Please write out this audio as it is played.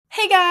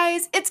Hey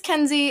guys, it's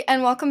Kenzie,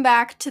 and welcome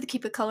back to the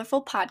Keep It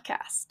Colorful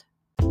podcast.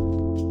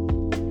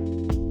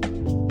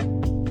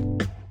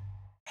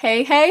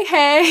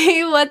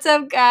 Hey, what's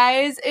up,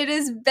 guys? It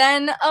has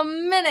been a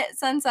minute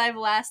since I've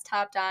last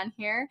hopped on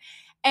here,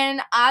 and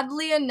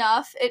oddly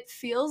enough, it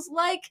feels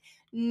like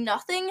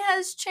nothing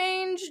has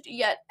changed,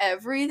 yet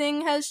everything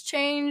has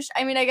changed.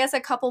 I mean, I guess a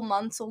couple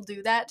months will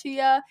do that to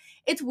you.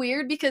 It's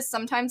weird because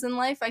sometimes in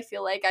life I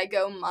feel like I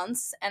go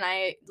months and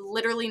I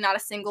literally not a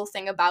single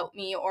thing about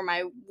me or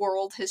my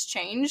world has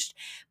changed,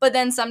 but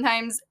then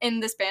sometimes in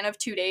the span of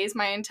 2 days,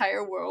 my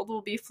entire world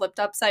will be flipped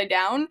upside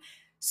down.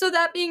 So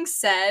that being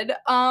said,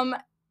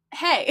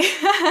 hey,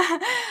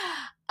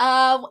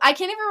 I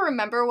can't even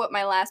remember what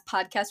my last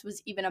podcast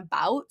was even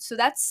about, so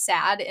that's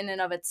sad in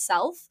and of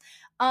itself.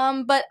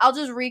 But I'll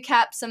just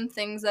recap some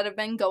things that have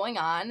been going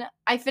on.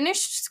 I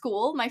finished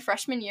school my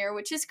freshman year,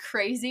 which is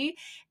crazy.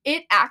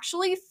 It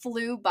actually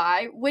flew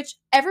by, which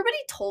everybody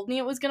told me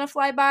it was gonna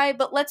fly by,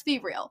 but let's be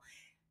real.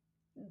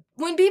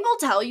 When people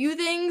tell you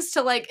things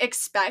to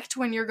expect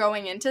when you're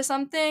going into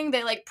something,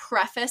 they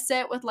preface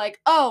it with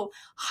oh,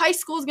 high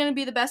school is going to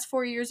be the best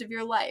 4 years of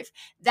your life.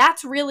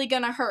 That's really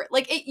going to hurt.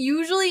 It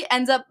usually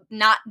ends up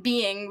not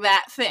being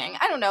that thing.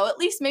 I don't know, at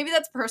least maybe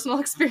that's personal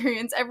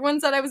experience.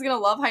 Everyone said I was going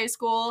to love high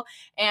school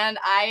and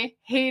I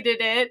hated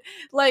it.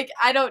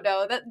 I don't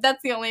know.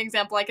 That's the only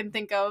example I can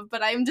think of,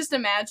 but I'm just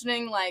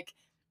imagining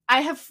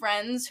I have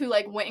friends who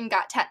went and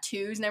got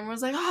tattoos and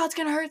everyone's like, oh, it's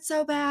gonna hurt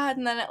so bad,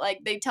 and then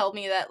they tell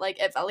me that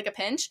it felt like a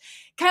pinch,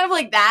 kind of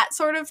like that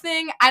sort of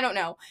thing. I don't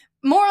know.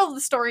 Moral of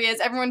the story is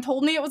everyone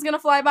told me it was gonna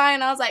fly by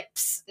and I was like,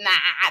 nah,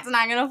 it's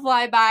not gonna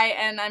fly by,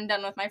 and I'm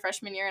done with my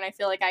freshman year and I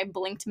feel like I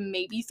blinked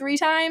maybe 3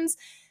 times.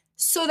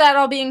 So that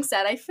all being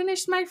said, I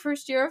finished my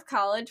first year of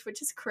college,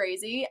 which is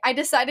crazy. I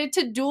decided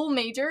to dual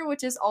major,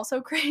 which is also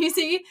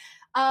crazy.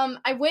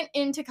 I went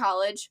into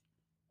college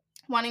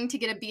wanting to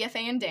get a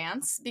BFA in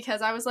dance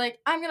because I was like,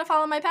 I'm going to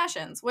follow my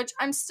passions, which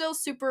I'm still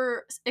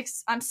super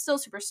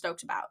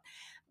stoked about.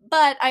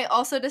 But I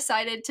also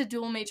decided to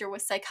dual major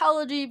with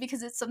psychology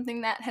because it's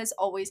something that has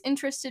always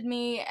interested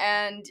me,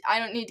 and I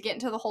don't need to get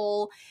into the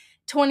whole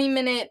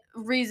 20-minute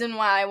reason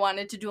why I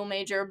wanted to dual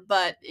major,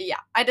 but yeah,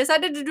 I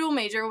decided to dual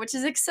major, which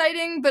is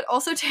exciting but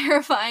also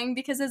terrifying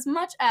because as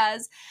much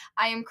as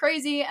I am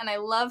crazy and I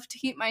love to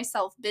keep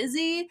myself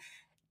busy,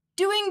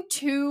 doing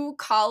 2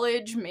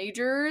 college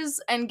majors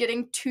and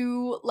getting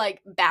 2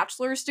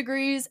 bachelor's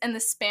degrees in the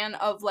span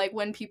of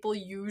when people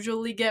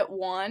usually get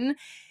 1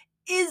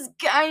 is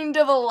kind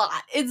of a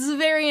lot. It's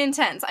very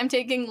intense. I'm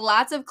taking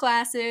lots of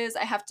classes.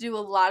 I have to do a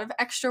lot of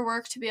extra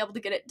work to be able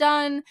to get it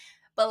done.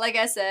 But like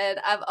I said,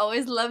 I've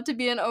always loved to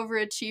be an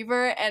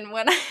overachiever, and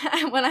when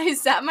I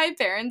sat my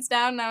parents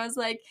down and I was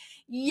like,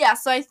 yeah,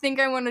 so I think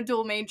I want to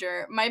dual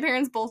major, my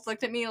parents both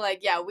looked at me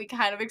like, yeah, we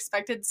kind of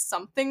expected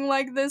something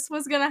like this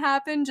was gonna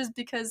happen just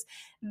because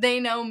they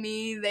know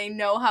me, they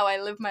know how I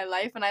live my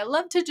life, and I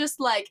love to just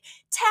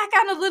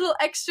tack on a little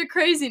extra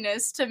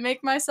craziness to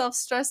make myself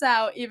stress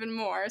out even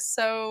more.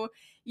 So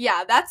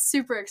yeah, that's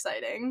super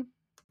exciting.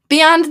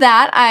 Beyond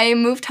that, I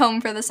moved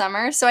home for the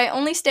summer, so I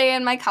only stay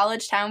in my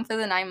college town for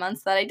the 9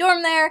 months that I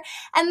dorm there,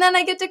 and then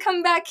I get to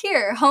come back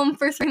here, home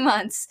for 3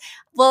 months.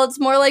 Well,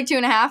 it's more like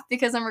 2.5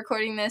 because I'm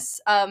recording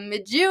this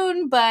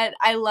mid-June, but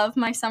I love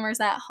my summers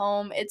at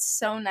home. It's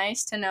so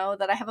nice to know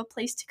that I have a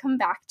place to come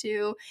back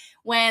to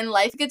when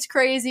life gets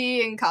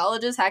crazy and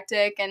college is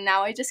hectic, and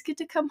now I just get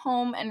to come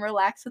home and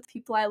relax with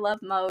people I love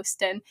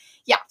most, and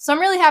yeah, so I'm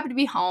really happy to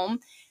be home.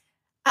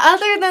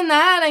 Other than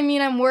that, I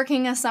mean, I'm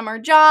working a summer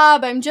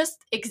job. I'm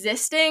just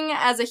existing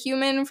as a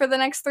human for the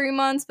next 3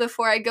 months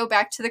before I go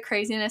back to the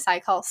craziness I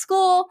call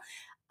school.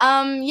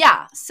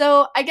 Yeah,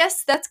 so I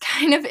guess that's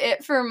kind of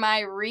it for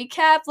my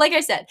recap. Like I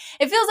said,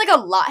 it feels like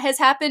a lot has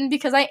happened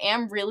because I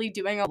am really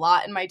doing a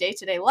lot in my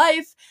day-to-day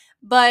life,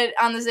 but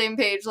on the same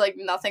page,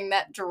 nothing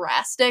that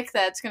drastic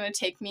that's gonna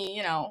take me,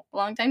 a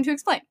long time to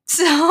explain.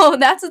 So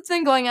that's what's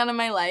been going on in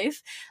my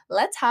life.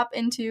 Let's hop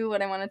into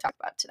what I want to talk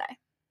about today.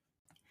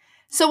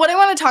 So what I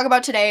want to talk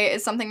about today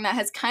is something that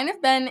has kind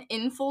of been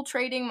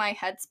infiltrating my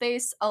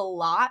headspace a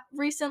lot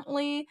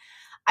recently.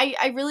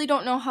 I really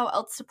don't know how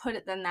else to put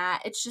it than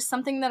that. It's just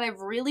something that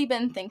I've really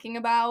been thinking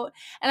about,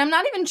 and I'm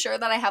not even sure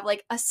that I have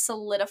a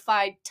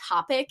solidified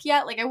topic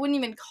yet. I wouldn't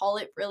even call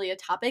it really a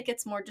topic.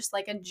 It's more just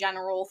a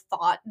general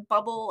thought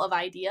bubble of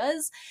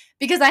ideas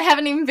because I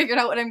haven't even figured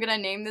out what I'm going to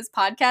name this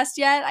podcast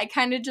yet. I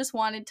kind of just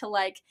wanted to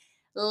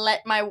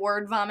let my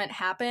word vomit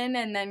happen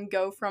and then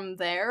go from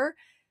there.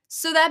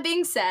 So that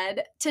being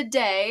said,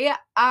 today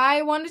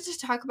I wanted to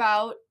talk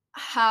about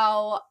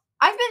how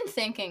I've been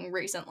thinking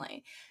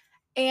recently.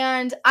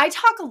 And I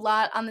talk a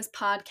lot on this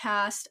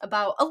podcast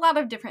about a lot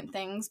of different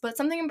things, but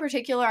something in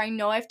particular I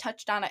know I've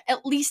touched on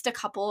at least a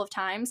couple of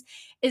times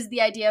is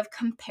the idea of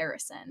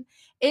comparison.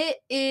 It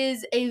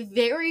is a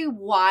very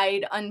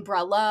wide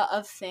umbrella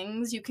of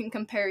things. You can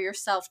compare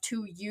yourself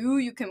to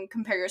you can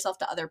compare yourself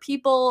to other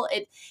people.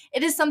 It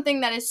is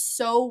something that is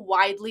so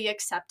widely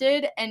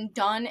accepted and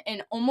done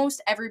in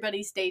almost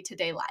everybody's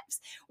day-to-day lives,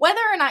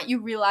 whether or not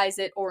you realize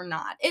it or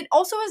not. It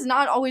also is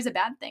not always a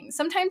bad thing.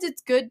 Sometimes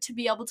it's good to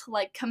be able to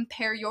like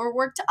compare your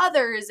work to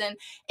others, and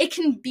it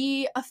can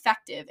be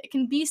effective. It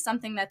can be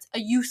something that's a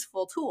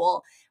useful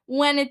tool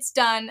when it's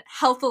done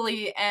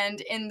healthily and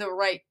in the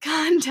right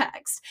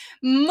context.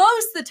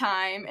 Most of the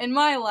time in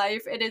my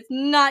life, it is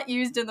not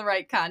used in the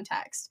right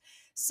context.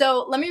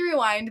 So let me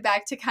rewind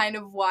back to kind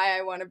of why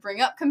I want to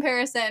bring up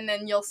comparison,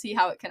 and you'll see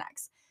how it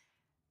connects.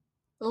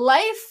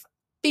 Life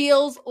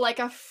feels like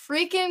a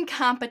freaking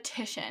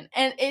competition,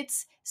 and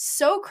it's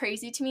so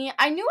crazy to me.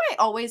 I knew I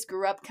always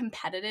grew up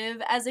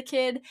competitive as a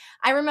kid.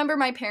 I remember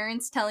my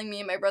parents telling me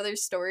and my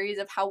brother's stories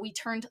of how we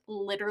turned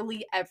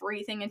literally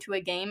everything into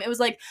a game. It was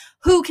like,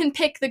 who can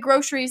pick the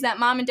groceries that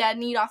mom and dad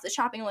need off the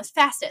shopping list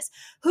fastest?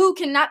 Who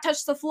can not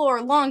touch the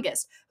floor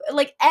longest?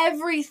 Like,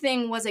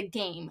 everything was a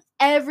game.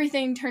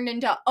 Everything turned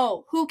into,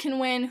 oh, who can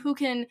win? Who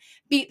can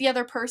beat the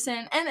other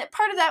person? And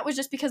part of that was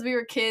just because we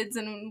were kids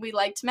and we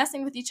liked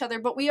messing with each other,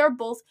 but we are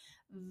both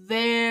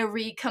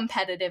very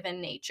competitive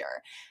in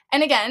nature.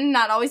 And again,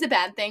 not always a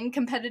bad thing.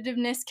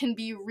 Competitiveness can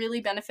be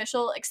really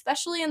beneficial,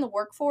 especially in the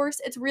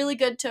workforce. It's really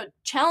good to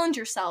challenge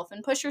yourself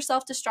and push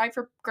yourself to strive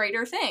for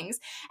greater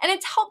things. And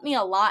it's helped me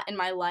a lot in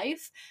my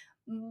life.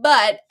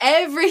 But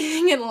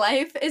everything in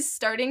life is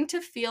starting to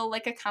feel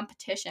like a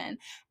competition.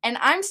 And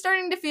I'm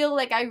starting to feel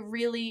like I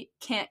really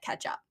can't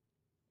catch up.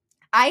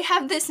 I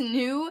have this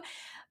new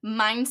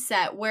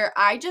mindset where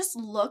I just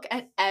look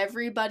at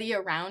everybody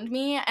around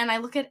me and I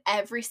look at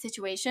every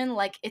situation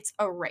like it's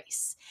a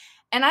race.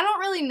 And I don't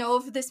really know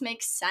if this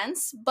makes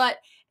sense, but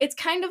it's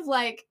kind of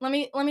like, let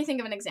me think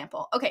of an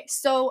example. Okay,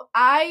 so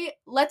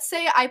let's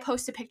say I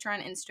post a picture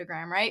on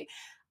Instagram, right?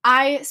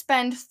 I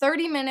spend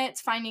 30 minutes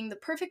finding the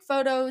perfect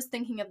photos,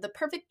 thinking of the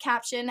perfect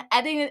caption,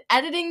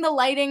 editing the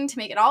lighting to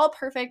make it all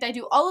perfect. I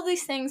do all of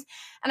these things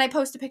and I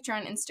post a picture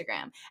on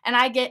Instagram and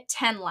I get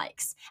 10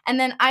 likes. And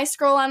then I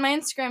scroll on my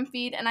Instagram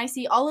feed and I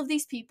see all of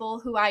these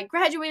people who I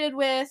graduated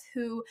with,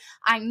 who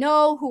I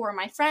know, who are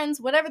my friends,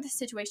 whatever the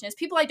situation is,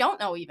 people I don't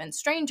know even,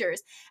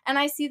 strangers. And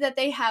I see that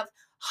they have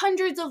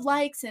hundreds of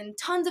likes and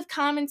tons of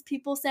comments,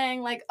 people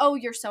saying like, oh,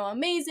 you're so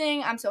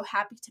amazing, I'm so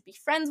happy to be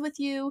friends with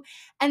you.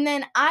 And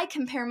then I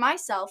compare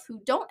myself,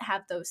 who don't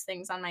have those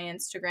things on my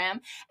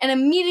Instagram, and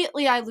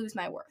immediately I lose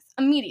my worth.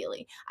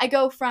 Immediately. I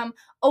go from,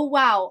 oh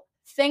wow,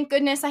 thank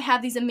goodness I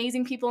have these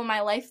amazing people in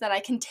my life that I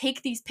can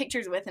take these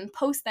pictures with and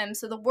post them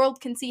so the world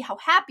can see how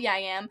happy I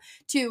am,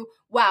 to,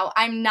 wow,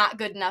 I'm not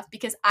good enough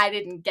because I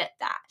didn't get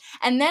that.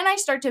 And then I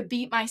start to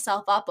beat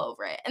myself up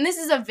over it. And this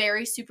is a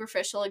very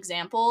superficial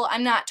example.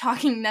 I'm not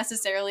talking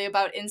necessarily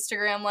about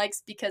Instagram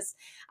likes because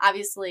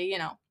obviously,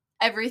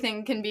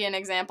 everything can be an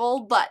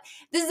example, but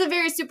this is a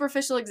very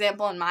superficial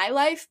example in my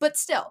life. But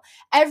still,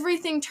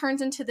 everything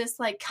turns into this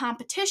like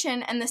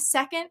competition, and the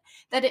second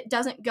that it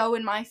doesn't go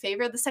in my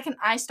favor, the second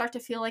I start to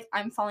feel like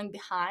I'm falling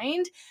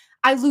behind,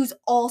 I lose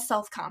all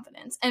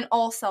self-confidence and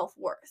all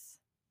self-worth.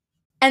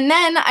 And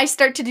then I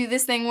start to do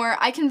this thing where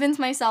I convince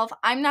myself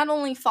I'm not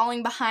only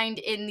falling behind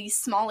in these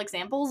small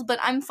examples, but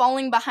I'm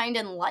falling behind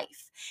in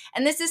life.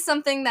 And this is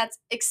something that's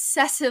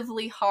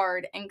excessively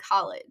hard in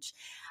college.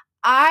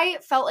 I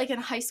felt like in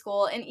high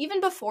school, and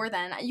even before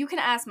then, you can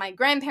ask my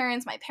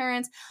grandparents, my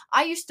parents,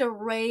 I used to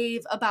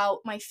rave about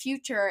my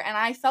future, and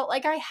I felt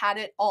like I had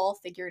it all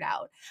figured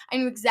out. I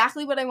knew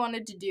exactly what I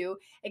wanted to do,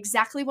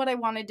 exactly what I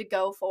wanted to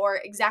go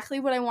for, exactly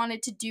what I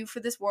wanted to do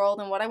for this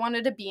world, and what I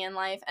wanted to be in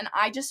life, and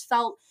I just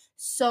felt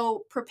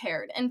so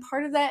prepared. And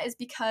part of that is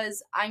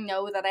because I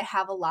know that I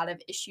have a lot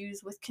of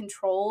issues with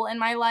control in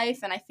my life,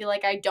 and I feel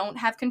like I don't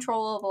have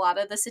control of a lot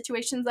of the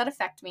situations that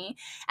affect me,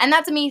 and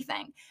that's a me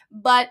thing.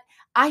 But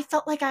I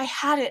felt like I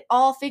had it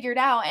all figured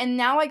out. And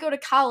now I go to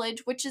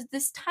college, which is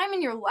this time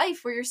in your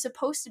life where you're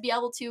supposed to be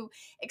able to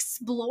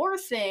explore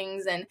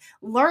things and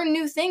learn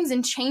new things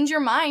and change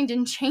your mind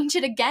and change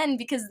it again,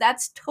 because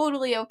that's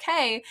totally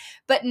okay.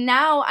 But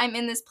now I'm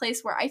in this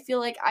place where I feel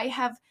like I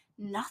have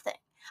nothing.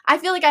 I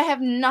feel like I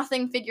have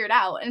nothing figured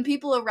out, and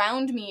people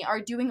around me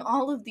are doing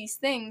all of these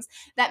things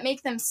that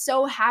make them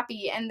so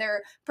happy, and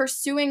they're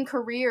pursuing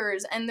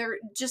careers, and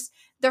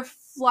they're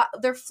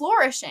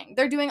flourishing.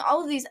 They're doing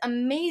all of these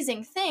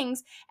amazing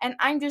things, and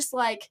I'm just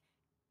like,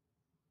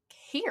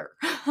 here.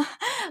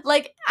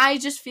 Like, I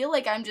just feel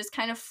like I'm just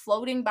kind of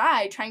floating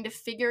by, trying to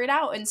figure it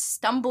out and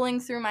stumbling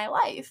through my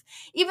life.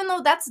 Even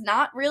though that's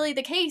not really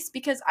the case,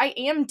 because I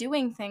am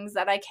doing things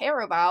that I care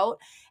about.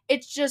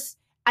 It's just,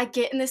 I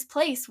get in this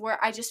place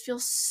where I just feel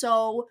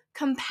so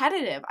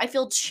competitive. I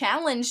feel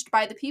challenged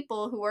by the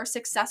people who are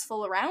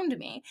successful around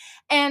me.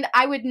 And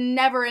I would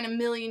never in a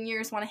million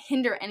years want to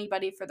hinder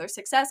anybody for their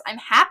success. I'm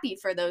happy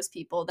for those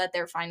people that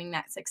they're finding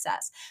that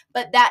success.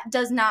 But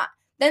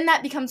then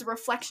that becomes a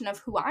reflection of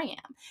who I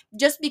am.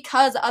 Just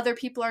because other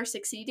people are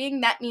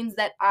succeeding, that means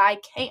that I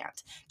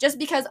can't. Just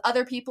because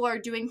other people are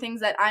doing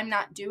things that I'm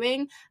not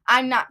doing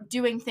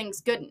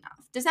things good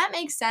enough. Does that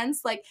make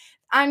sense? Like,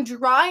 I'm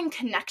drawing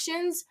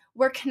connections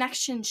where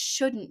connections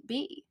shouldn't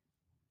be.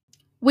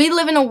 We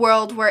live in a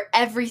world where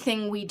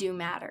everything we do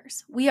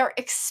matters. We are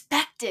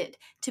expected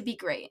to be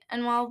great.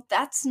 And while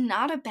that's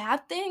not a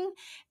bad thing,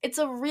 it's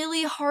a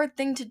really hard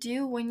thing to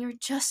do when you're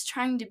just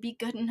trying to be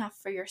good enough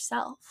for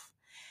yourself.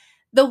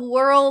 The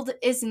world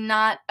is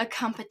not a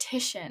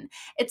competition.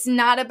 It's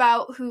not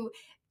about who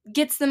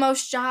gets the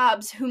most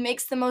jobs, who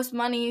makes the most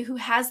money, who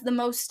has the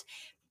most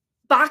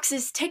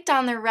boxes ticked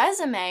on their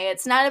resume.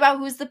 It's not about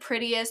who's the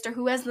prettiest or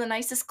who has the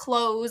nicest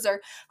clothes or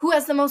who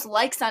has the most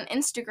likes on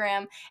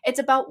Instagram. It's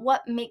about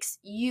what makes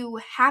you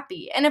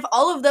happy. And if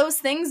all of those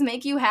things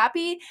make you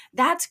happy,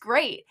 that's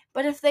great.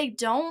 But if they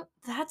don't,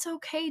 that's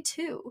okay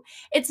too.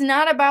 It's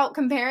not about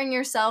comparing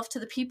yourself to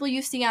the people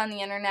you see on the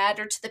internet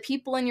or to the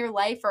people in your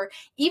life or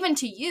even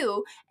to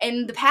you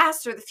in the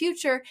past or the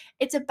future.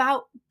 It's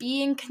about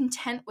being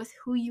content with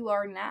who you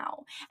are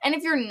now. And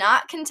if you're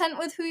not content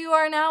with who you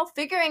are now,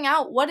 figuring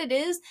out what it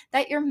is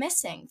that you're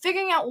missing,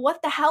 figuring out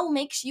what the hell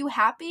makes you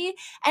happy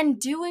and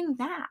doing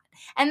that.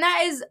 And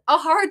that is a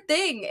hard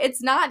thing.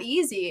 It's not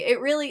easy.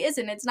 It really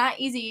isn't. It's not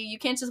easy. You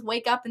can't just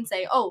wake up and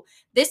say, oh,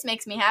 this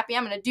makes me happy.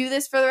 I'm going to do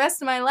this for the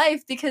rest of my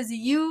life, because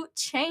you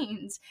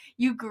change.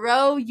 You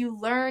grow, you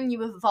learn,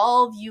 you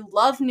evolve, you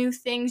love new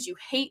things, you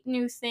hate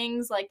new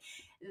things. Like,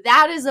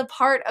 that is a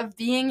part of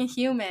being a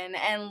human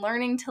and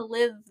learning to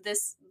live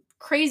this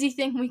crazy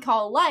thing we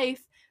call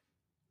life.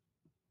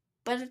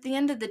 But at the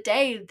end of the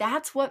day,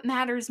 that's what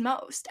matters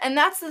most. And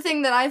that's the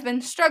thing that I've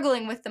been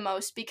struggling with the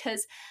most,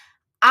 because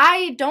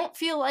I don't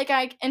feel like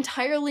I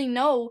entirely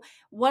know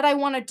what I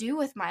want to do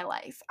with my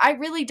life. I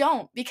really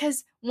don't,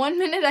 because one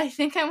minute I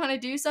think I want to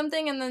do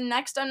something and the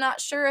next I'm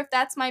not sure if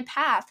that's my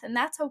path, and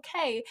that's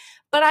okay.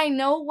 But I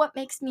know what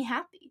makes me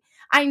happy.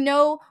 I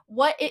know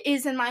what it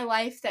is in my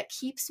life that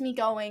keeps me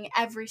going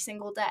every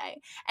single day.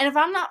 And if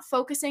I'm not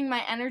focusing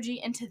my energy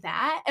into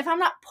that, if I'm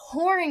not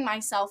pouring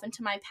myself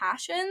into my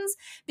passions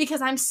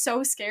because I'm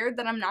so scared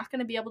that I'm not going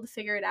to be able to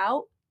figure it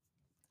out,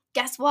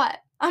 guess what?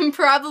 I'm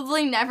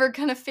probably never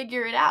going to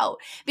figure it out,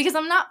 because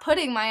I'm not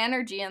putting my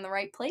energy in the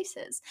right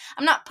places.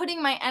 I'm not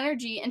putting my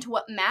energy into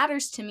what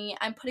matters to me.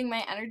 I'm putting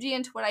my energy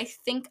into what I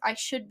think I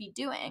should be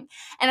doing.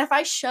 And if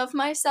I shove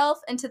myself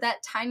into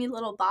that tiny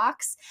little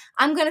box,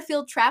 I'm going to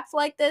feel trapped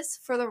like this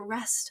for the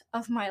rest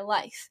of my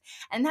life.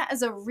 And that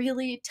is a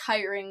really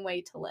tiring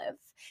way to live.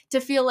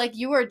 To feel like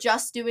you are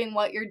just doing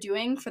what you're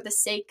doing for the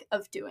sake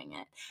of doing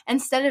it,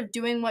 instead of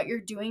doing what you're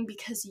doing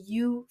because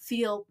you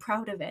feel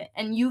proud of it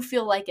and you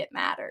feel like it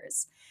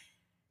matters.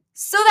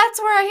 So that's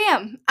where I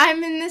am.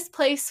 I'm in this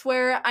place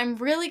where I'm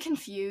really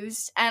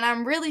confused and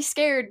I'm really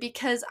scared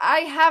because I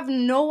have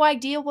no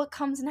idea what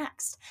comes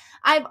next.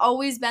 I've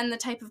always been the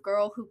type of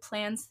girl who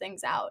plans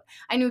things out.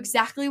 I knew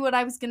exactly what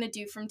I was going to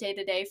do from day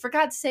to day. For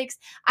God's sakes,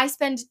 I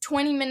spend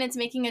 20 minutes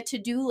making a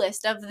to-do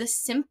list of the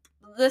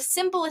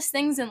simplest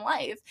things in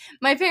life.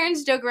 My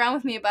parents joke around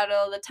with me about it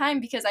all the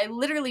time, because I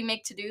literally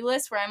make to-do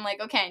lists where I'm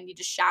like, okay, I need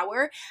to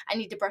shower, I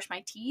need to brush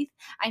my teeth,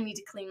 I need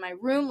to clean my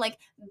room, like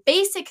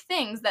basic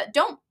things that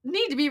don't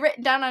need to be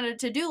written down on a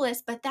to-do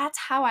list, but that's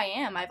how I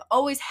am. I've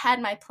always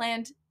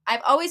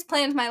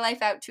planned my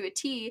life out to a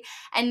T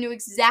and knew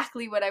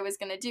exactly what I was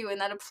going to do,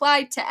 and that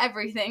applied to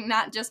everything,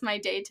 not just my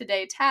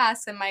day-to-day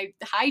tasks and my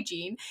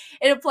hygiene.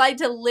 It applied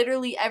to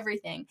literally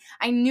everything.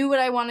 I knew what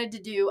I wanted to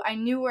do. I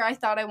knew where I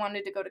thought I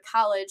wanted to go to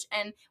college,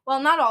 and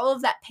while not all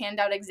of that panned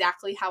out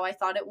exactly how I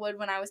thought it would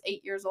when I was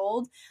 8 years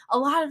old, a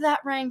lot of that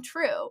rang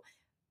true.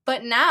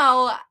 But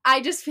now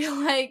I just feel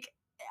like,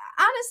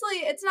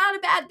 honestly, it's not a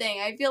bad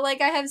thing. I feel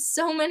like I have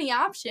so many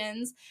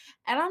options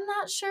and I'm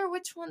not sure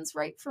which one's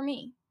right for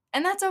me.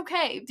 And that's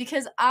okay,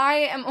 because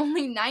I am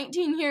only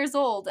 19 years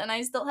old and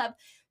I still have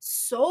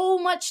so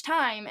much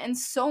time and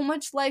so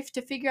much life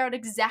to figure out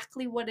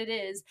exactly what it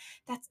is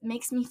that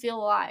makes me feel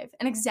alive,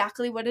 and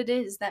exactly what it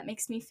is that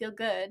makes me feel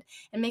good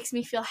and makes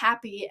me feel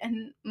happy,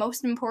 and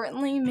most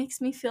importantly, makes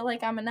me feel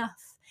like I'm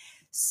enough.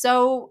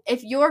 So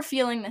if you're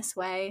feeling this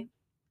way,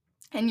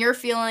 and you're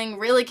feeling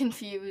really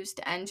confused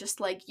and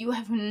just like you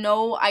have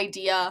no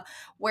idea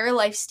where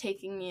life's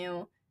taking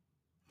you,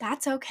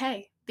 that's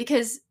okay.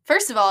 Because,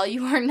 first of all,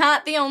 you are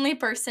not the only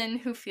person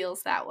who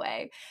feels that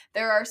way.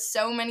 There are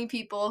so many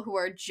people who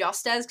are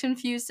just as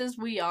confused as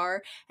we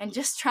are and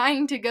just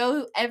trying to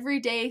go every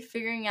day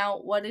figuring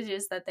out what it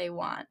is that they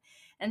want.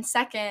 And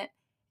second,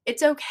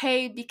 it's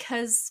okay,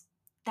 because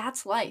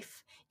that's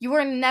life. You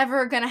are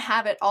never going to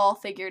have it all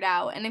figured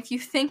out. And if you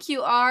think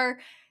you are,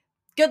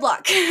 good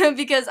luck,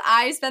 because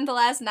I spent the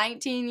last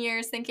 19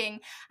 years thinking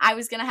I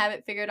was going to have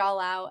it figured all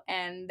out,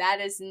 and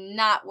that is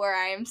not where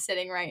I am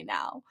sitting right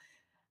now.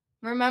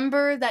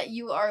 Remember that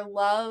you are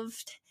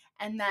loved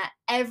and that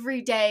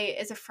every day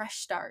is a fresh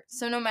start.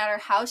 So no matter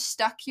how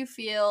stuck you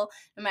feel,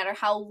 no matter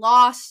how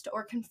lost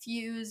or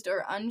confused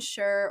or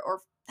unsure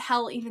or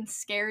hell even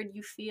scared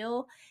you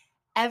feel,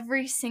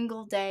 Every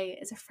single day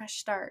is a fresh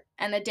start,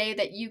 and a day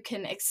that you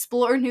can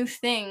explore new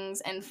things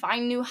and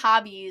find new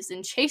hobbies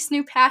and chase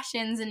new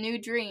passions and new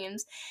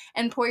dreams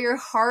and pour your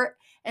heart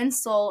and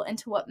soul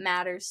into what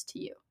matters to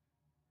you.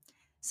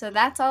 So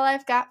that's all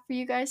I've got for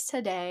you guys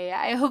today.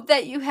 I hope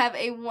that you have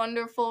a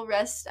wonderful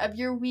rest of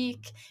your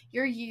week,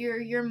 your year,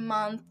 your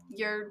month,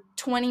 your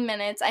 20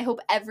 minutes. I hope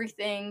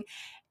everything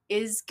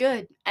is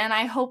good. And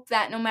I hope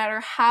that no matter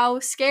how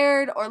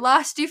scared or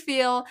lost you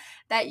feel,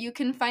 that you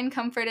can find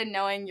comfort in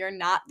knowing you're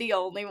not the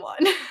only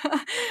one.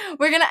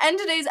 We're going to end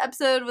today's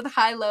episode with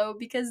high-low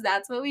because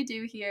that's what we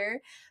do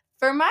here.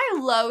 For my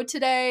low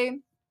today,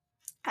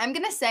 I'm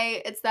going to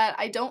say it's that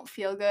I don't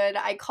feel good.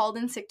 I called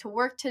in sick to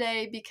work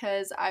today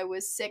because I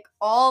was sick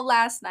all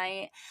last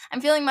night.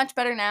 I'm feeling much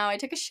better now. I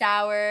took a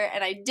shower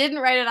and I didn't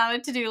write it on a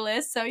to-do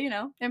list, so,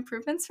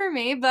 improvements for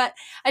me. But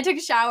I took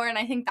a shower and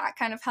I think that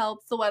kind of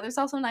helped. The weather's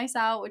also nice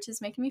out, which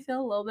is making me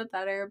feel a little bit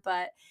better.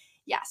 But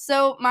yeah,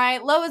 so my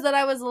low is that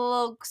I was a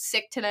little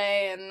sick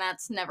today, and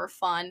that's never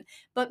fun.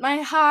 But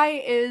my high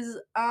is,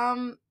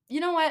 you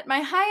know what? My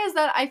high is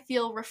that I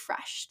feel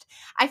refreshed.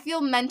 I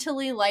feel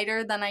mentally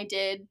lighter than I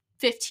did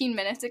 15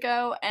 minutes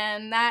ago,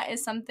 and that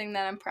is something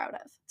that I'm proud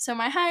of. So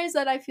my high is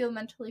that I feel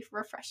mentally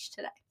refreshed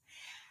today.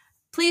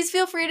 Please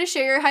feel free to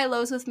share your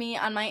high-lows with me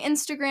on my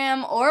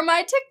Instagram or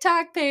my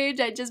TikTok page.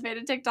 I just made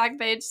a TikTok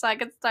page so I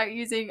could start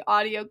using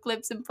audio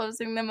clips and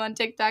posting them on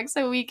TikTok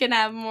so we can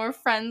have more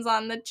friends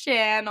on the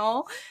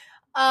channel.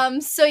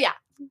 So yeah,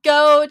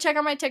 go check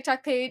out my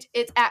TikTok page.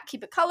 It's at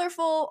Keep It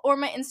Colorful, or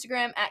my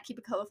Instagram at Keep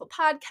It Colorful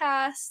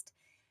Podcast.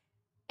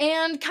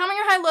 And comment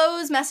your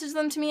high-lows, message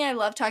them to me. I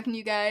love talking to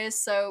you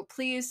guys, so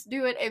please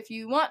do it if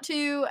you want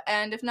to,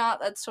 and if not,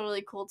 that's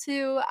totally cool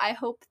too. I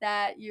hope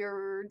that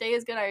your day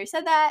is good. I already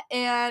said that,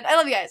 and I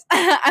love you guys.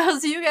 I will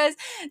see you guys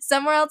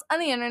somewhere else on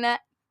the internet.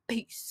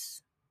 Peace.